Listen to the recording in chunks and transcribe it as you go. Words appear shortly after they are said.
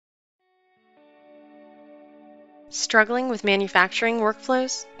Struggling with manufacturing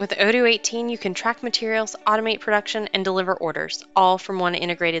workflows? With Odoo 18, you can track materials, automate production, and deliver orders, all from one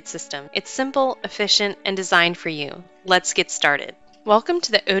integrated system. It's simple, efficient, and designed for you. Let's get started. Welcome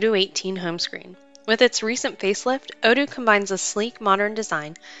to the Odoo 18 home screen. With its recent facelift, Odoo combines a sleek, modern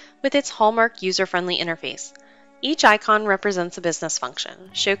design with its hallmark user-friendly interface. Each icon represents a business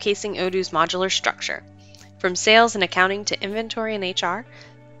function, showcasing Odoo's modular structure. From sales and accounting to inventory and HR,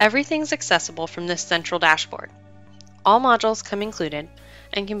 everything's accessible from this central dashboard. All modules come included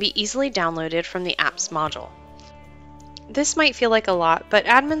and can be easily downloaded from the Apps module. This might feel like a lot, but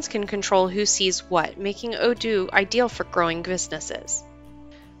admins can control who sees what, making Odoo ideal for growing businesses.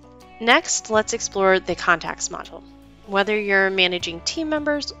 Next, let's explore the Contacts module. Whether you're managing team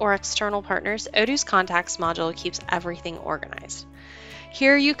members or external partners, Odoo's Contacts module keeps everything organized.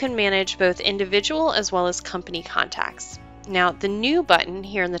 Here you can manage both individual as well as company contacts. Now, the New button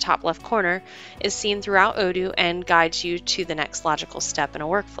here in the top left corner is seen throughout Odoo and guides you to the next logical step in a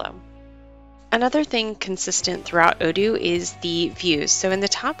workflow. Another thing consistent throughout Odoo is the views. So in the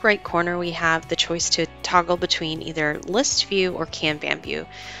top right corner, we have the choice to toggle between either List View or Kanban View.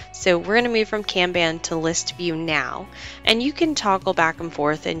 So we're going to move from Kanban to List View now, and you can toggle back and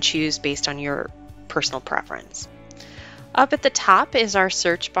forth and choose based on your personal preference. Up at the top is our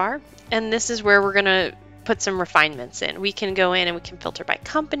search bar, and this is where we're going to put some refinements in. We can go in and we can filter by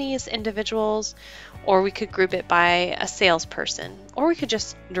companies, individuals, or we could group it by a salesperson, or we could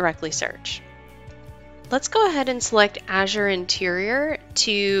just directly search. Let's go ahead and select Azure Interior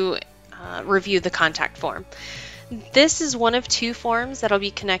to review the contact form. This is one of two forms that'll be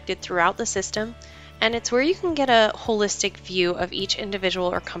connected throughout the system, and it's where you can get a holistic view of each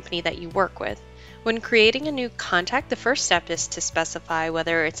individual or company that you work with. When creating a new contact, the first step is to specify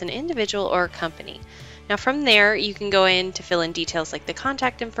whether it's an individual or a company. Now from there, you can go in to fill in details like the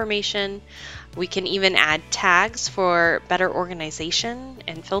contact information. We can even add tags for better organization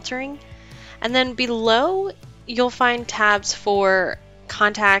and filtering. And then below, you'll find tabs for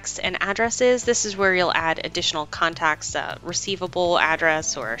contacts and addresses. This is where you'll add additional contacts, receivable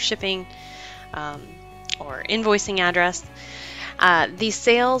address or shipping or invoicing address. The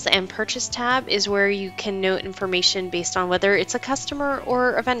Sales and Purchase tab is where you can note information based on whether it's a customer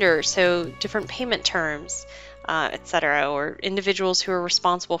or a vendor, so different payment terms, etc., or individuals who are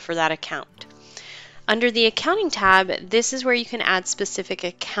responsible for that account. Under the Accounting tab, this is where you can add specific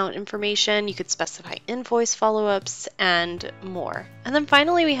account information. You could specify invoice follow-ups and more. And then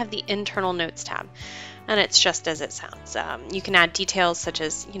finally, we have the Internal Notes tab. And it's just as it sounds. You can add details such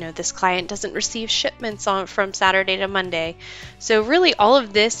as, this client doesn't receive shipments from Saturday to Monday. So really all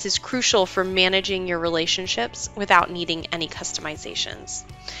of this is crucial for managing your relationships without needing any customizations.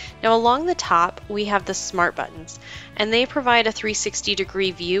 Now along the top, we have the Smart buttons, and they provide a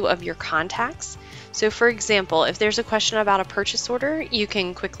 360-degree view of your contacts. So for example, if there's a question about a purchase order, you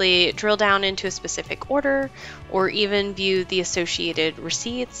can quickly drill down into a specific order or even view the associated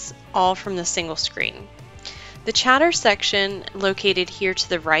receipts, all from the single screen. The Chatter section, located here to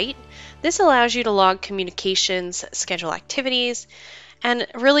the right, this allows you to log communications, schedule activities, and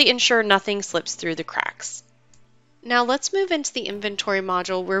really ensure nothing slips through the cracks. Now let's move into the Inventory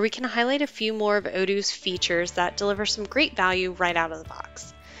module, where we can highlight a few more of Odoo's features that deliver some great value right out of the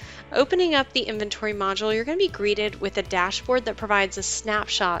box. Opening up the Inventory module, you're going to be greeted with a dashboard that provides a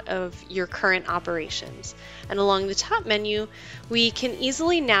snapshot of your current operations. And along the top menu, we can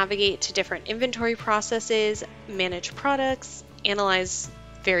easily navigate to different inventory processes, manage products, analyze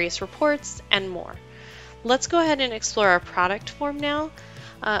various reports, and more. Let's go ahead and explore our product form now.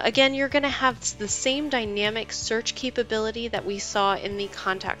 Again, you're going to have the same dynamic search capability that we saw in the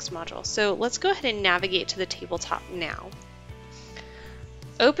Contacts module. So let's go ahead and navigate to the tabletop now.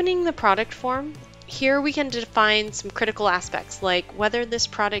 Opening the product form, here we can define some critical aspects like whether this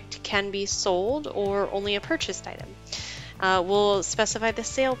product can be sold or only a purchased item. We'll specify the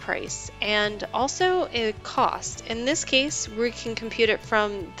sale price and also a cost. In this case, we can compute it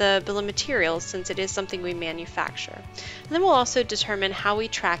from the bill of materials since it is something we manufacture. And then we'll also determine how we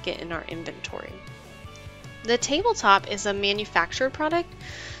track it in our inventory. The tabletop is a manufactured product,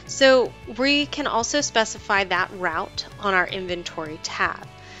 so we can also specify that route on our Inventory tab.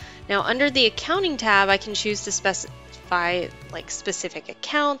 Now under the Accounting tab, I can choose to specify specific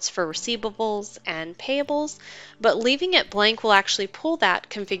accounts for receivables and payables, but leaving it blank will actually pull that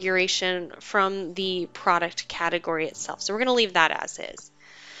configuration from the product category itself. So we're going to leave that as is.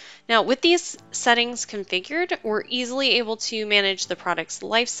 Now with these settings configured, we're easily able to manage the product's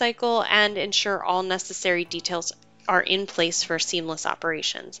life cycle and ensure all necessary details are in place for seamless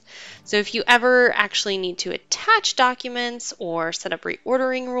operations. So if you ever actually need to attach documents or set up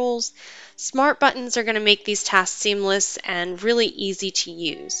reordering rules, smart buttons are going to make these tasks seamless and really easy to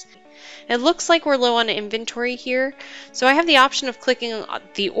use. It looks like we're low on inventory here, so I have the option of clicking on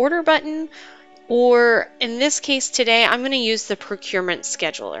the order button, or in this case today, I'm going to use the procurement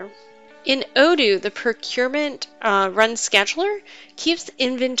scheduler. In Odoo, the procurement run scheduler keeps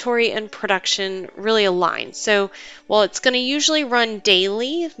inventory and production really aligned. So while it's going to usually run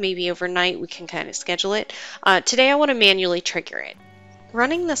daily, maybe overnight we can kind of schedule it, today I want to manually trigger it.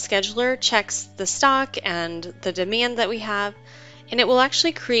 Running the scheduler checks the stock and the demand that we have, and it will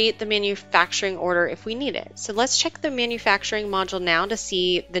actually create the manufacturing order if we need it. So let's check the manufacturing module now to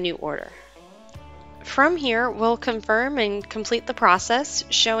see the new order. From here, we'll confirm and complete the process,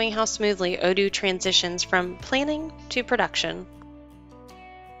 showing how smoothly Odoo transitions from planning to production.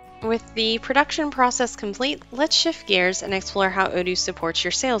 With the production process complete, let's shift gears and explore how Odoo supports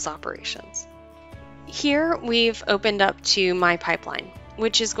your sales operations. Here, we've opened up to My Pipeline,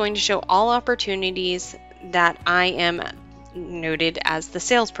 which is going to show all opportunities that I am noted as the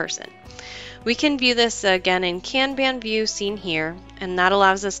salesperson. We can view this again in Kanban view seen here, and that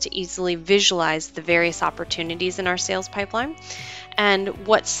allows us to easily visualize the various opportunities in our sales pipeline and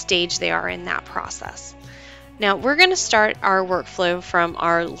what stage they are in that process. Now we're going to start our workflow from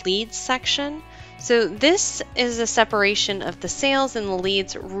our leads section. So this is a separation of the sales and the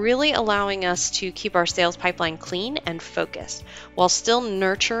leads, really allowing us to keep our sales pipeline clean and focused while still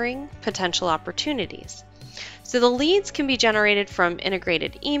nurturing potential opportunities. So the leads can be generated from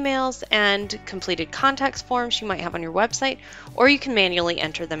integrated emails and completed contact forms you might have on your website, or you can manually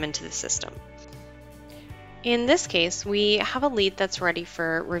enter them into the system. In this case, we have a lead that's ready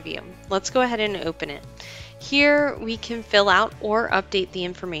for review. Let's go ahead and open it. Here we can fill out or update the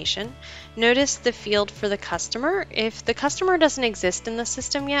information. Notice the field for the customer. If the customer doesn't exist in the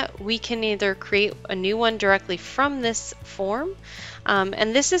system yet, we can either create a new one directly from this form,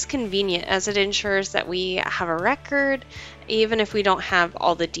 and this is convenient as it ensures that we have a record even if we don't have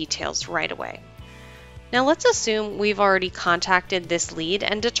all the details right away. Now let's assume we've already contacted this lead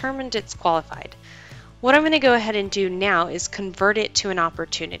and determined it's qualified. What I'm going to go ahead and do now is convert it to an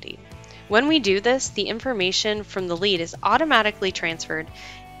opportunity. When we do this, the information from the lead is automatically transferred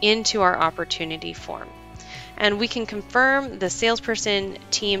into our opportunity form. And we can confirm the salesperson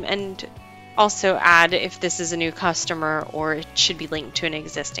team and also add if this is a new customer or it should be linked to an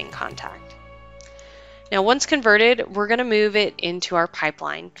existing contact. Now once converted, we're going to move it into our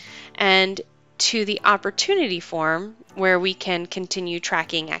pipeline and to the opportunity form where we can continue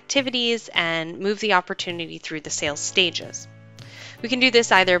tracking activities and move the opportunity through the sales stages. We can do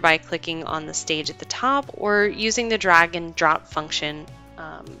this either by clicking on the stage at the top or using the drag and drop function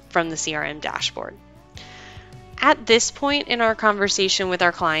from the CRM dashboard. At this point in our conversation with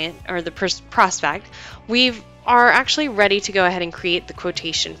our client or the prospect, we are actually ready to go ahead and create the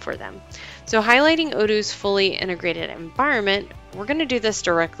quotation for them. So highlighting Odoo's fully integrated environment, we're going to do this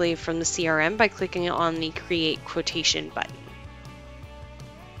directly from the CRM by clicking on the Create Quotation button.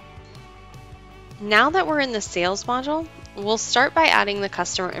 Now that we're in the sales module, we'll start by adding the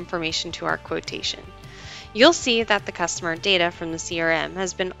customer information to our quotation. You'll see that the customer data from the CRM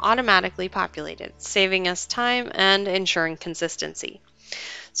has been automatically populated, saving us time and ensuring consistency.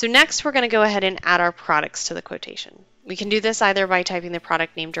 So next we're going to go ahead and add our products to the quotation. We can do this either by typing the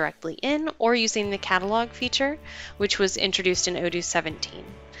product name directly in or using the catalog feature, which was introduced in Odoo 17.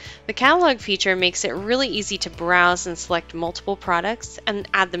 The catalog feature makes it really easy to browse and select multiple products and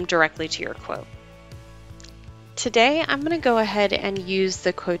add them directly to your quote. Today, I'm going to go ahead and use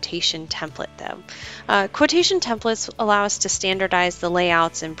the quotation template though. Quotation templates allow us to standardize the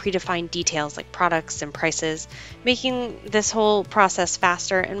layouts and predefine details like products and prices, making this whole process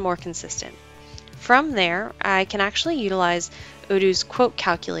faster and more consistent. From there, I can actually utilize Odoo's quote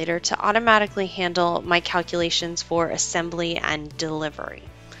calculator to automatically handle my calculations for assembly and delivery.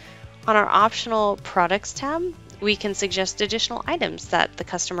 On our optional products tab, we can suggest additional items that the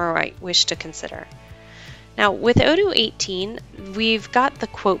customer might wish to consider. Now with Odoo 18, we've got the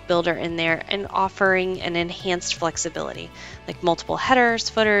quote builder in there and offering an enhanced flexibility, like multiple headers,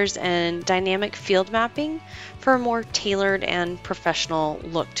 footers, and dynamic field mapping for a more tailored and professional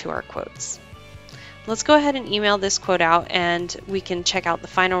look to our quotes. Let's go ahead and email this quote out and we can check out the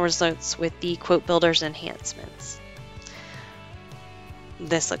final results with the quote builder's enhancements.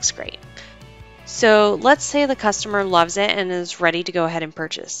 This looks great. So let's say the customer loves it and is ready to go ahead and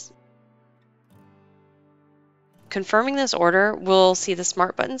purchase. Confirming this order, we'll see the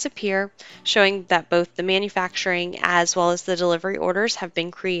smart buttons appear, showing that both the manufacturing as well as the delivery orders have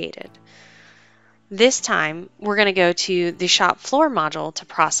been created. This time, we're going to go to the shop floor module to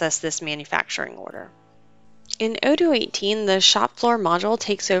process this manufacturing order. In Odoo 18, the shop floor module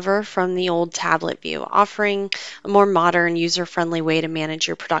takes over from the old tablet view, offering a more modern, user-friendly way to manage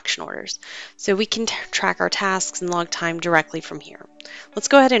your production orders. So we can track our tasks and log time directly from here. Let's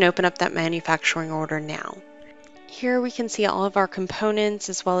go ahead and open up that manufacturing order now. Here we can see all of our components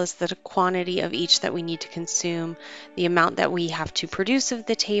as well as the quantity of each that we need to consume, the amount that we have to produce of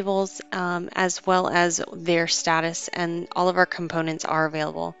the tables, as well as their status, and all of our components are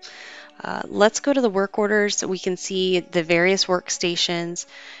available. Let's go to the work orders. We can see the various workstations,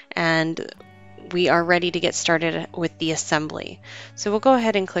 and we are ready to get started with the assembly. So we'll go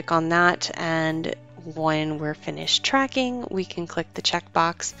ahead and click on that, and when we're finished tracking, we can click the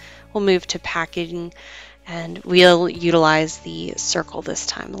checkbox. We'll move to packaging, and we'll utilize the circle this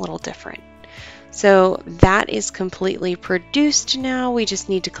time, a little different. So that is completely produced now. We just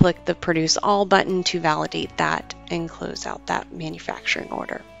need to click the Produce All button to validate that and close out that manufacturing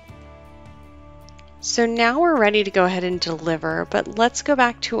order. So now we're ready to go ahead and deliver, but let's go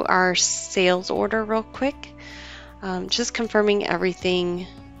back to our sales order real quick. Just confirming everything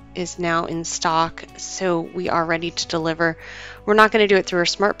is now in stock, so we are ready to deliver. We're not going to do it through our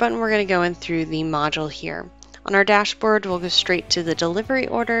smart button, we're going to go in through the module here. On our dashboard, we'll go straight to the delivery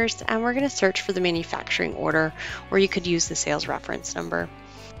orders, and we're going to search for the manufacturing order, or you could use the sales reference number.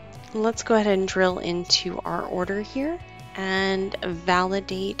 Let's go ahead and drill into our order here and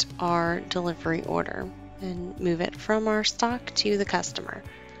validate our delivery order and move it from our stock to the customer.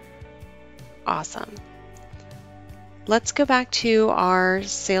 Awesome. Let's go back to our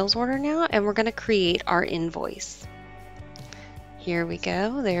sales order now, and we're going to create our invoice. Here we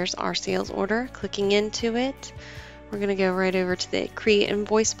go. There's our sales order. Clicking into it, we're going to go right over to the Create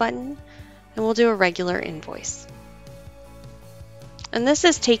Invoice button, and we'll do a regular invoice. And this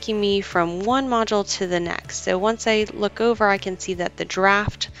is taking me from one module to the next. So once I look over, I can see that the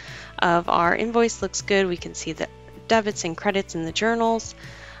draft of our invoice looks good. We can see the debits and credits in the journals.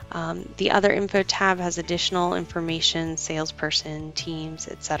 The other info tab has additional information, salesperson, teams,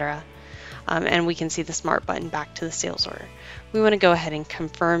 etc. And we can see the smart button back to the sales order. We want to go ahead and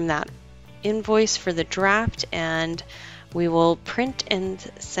confirm that invoice for the draft, and we will print and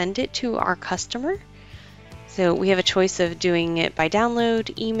send it to our customer. So we have a choice of doing it by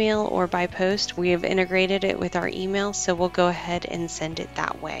download, email, or by post. We have integrated it with our email, so we'll go ahead and send it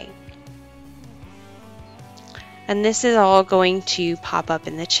that way. And this is all going to pop up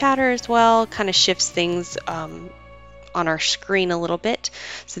in the chatter as well, kind of shifts things on our screen a little bit.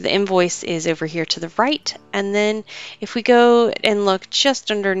 So the invoice is over here to the right, and then if we go and look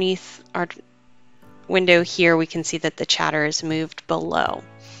just underneath our window here, we can see that the chatter is moved below.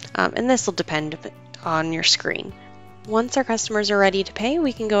 And this will depend on your screen. Once our customers are ready to pay,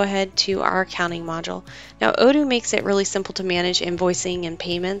 we can go ahead to our accounting module. Now, Odoo makes it really simple to manage invoicing and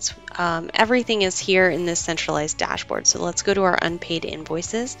payments. Everything is here in this centralized dashboard. So let's go to our unpaid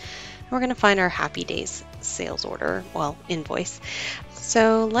invoices. We're going to find our Happy Days sales order, well, invoice.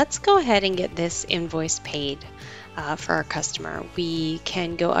 So let's go ahead and get this invoice paid for our customer. We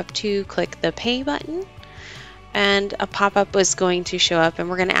can go up to click the Pay button, and a pop-up was going to show up, and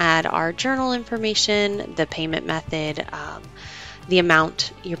we're going to add our journal information, the payment method, the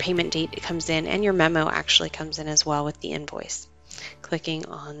amount, your payment date comes in, and your memo actually comes in as well with the invoice. Clicking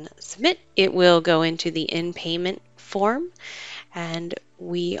on Submit, it will go into the in payment form, and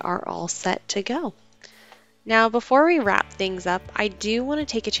we are all set to go. Now, before we wrap things up, I do want to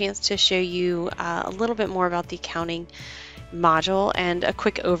take a chance to show you a little bit more about the accounting module and a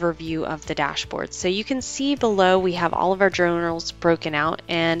quick overview of the dashboard. So you can see below we have all of our journals broken out,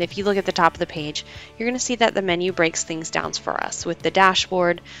 and if you look at the top of the page, you're going to see that the menu breaks things down for us with the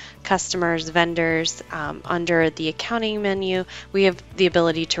dashboard, customers, vendors. Under the accounting menu, we have the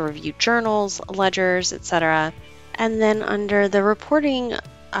ability to review journals, ledgers, etc. And then under the reporting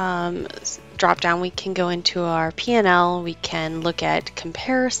drop down, we can go into our P&L, we can look at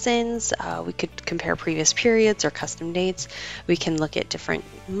comparisons, we could compare previous periods or custom dates, we can look at different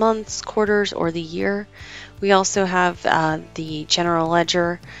months, quarters, or the year. We also have the general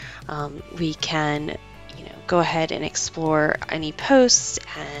ledger. We can go ahead and explore any posts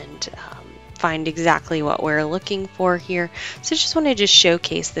and find exactly what we're looking for here. So just wanted to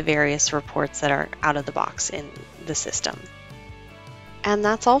showcase the various reports that are out of the box in the system. And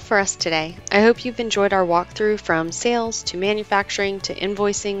that's all for us today. I hope you've enjoyed our walkthrough from sales to manufacturing to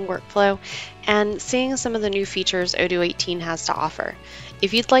invoicing workflow and seeing some of the new features Odoo 18 has to offer.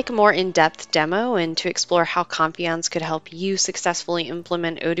 If you'd like a more in-depth demo and to explore how Confianz could help you successfully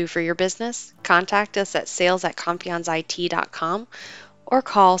implement Odoo for your business, contact us at sales@confianzit.com or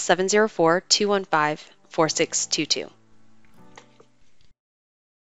call 704-215-4622.